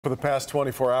For the past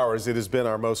 24 hours, it has been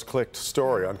our most clicked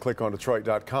story on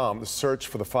clickondetroit.com, the search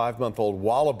for the 5-month-old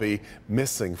Wallaby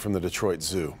missing from the Detroit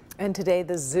Zoo. And today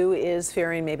the zoo is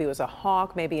fearing maybe it was a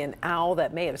hawk, maybe an owl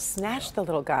that may have snatched the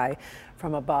little guy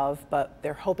from above, but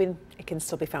they're hoping it can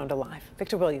still be found alive.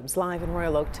 Victor Williams live in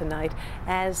Royal Oak tonight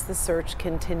as the search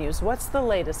continues. What's the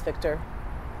latest, Victor?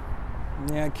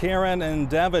 Yeah, Karen and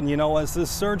Devin, you know, as this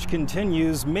search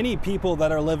continues, many people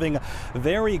that are living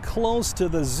very close to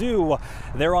the zoo,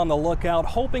 they're on the lookout,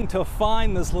 hoping to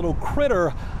find this little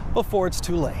critter before it's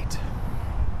too late.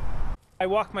 I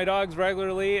walk my dogs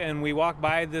regularly, and we walk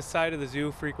by this side of the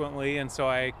zoo frequently, and so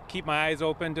I keep my eyes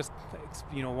open, just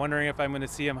wondering if I'm going to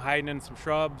see him hiding in some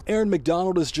shrubs. Aaron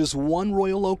McDonald is just one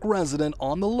Royal Oak resident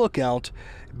on the lookout,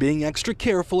 being extra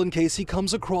careful in case he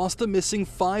comes across the missing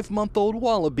 5-month-old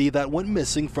Wallaby that went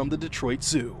missing from the Detroit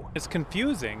Zoo. It's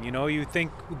confusing, you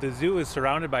think the zoo is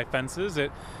surrounded by fences.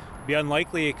 It'd be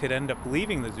unlikely it could end up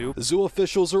leaving the zoo. The zoo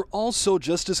officials are also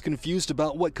just as confused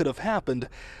about what could have happened.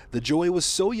 The joey was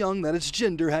so young that its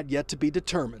gender had yet to be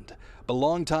determined. But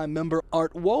longtime member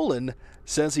Art Wolin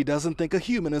says he doesn't think a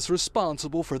human is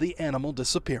responsible for the animal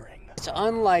disappearing. It's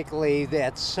unlikely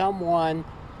that someone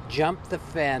jumped the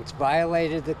fence,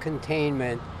 violated the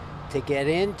containment to get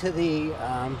into the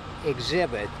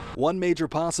exhibit. One major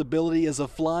possibility is a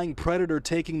flying predator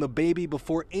taking the baby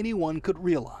before anyone could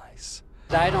realize.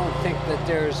 I don't think that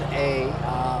there's a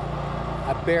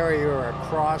barrier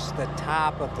across the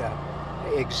top of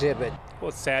the exhibit. Well,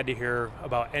 it's sad to hear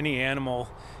about any animal,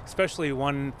 especially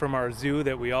one from our zoo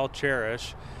that we all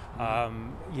cherish,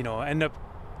 end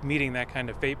up meeting that kind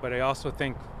of fate. But I also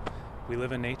think we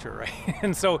live in nature, right?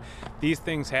 And so these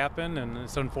things happen, and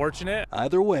it's unfortunate.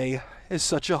 Either way, it's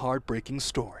such a heartbreaking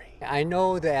story. I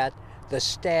know that the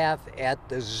staff at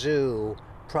the zoo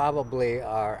probably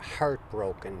are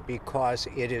heartbroken because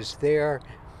it is their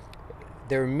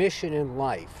mission in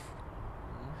life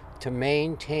to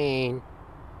maintain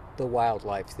the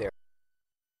wildlife there.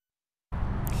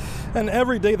 And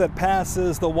every day that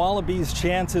passes, the wallaby's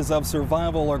chances of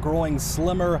survival are growing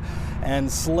slimmer and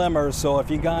slimmer. So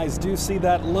if you guys do see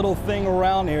that little thing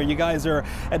around here, you guys are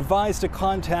advised to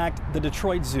contact the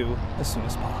Detroit Zoo as soon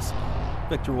as possible.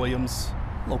 Victor Williams,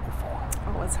 Local 4.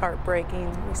 Oh, it's heartbreaking.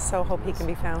 We so hope he can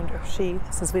be found, or she,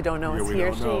 since we don't know it's he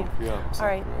or she. Yeah, All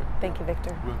right. Thank you,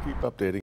 Victor. We'll keep updating.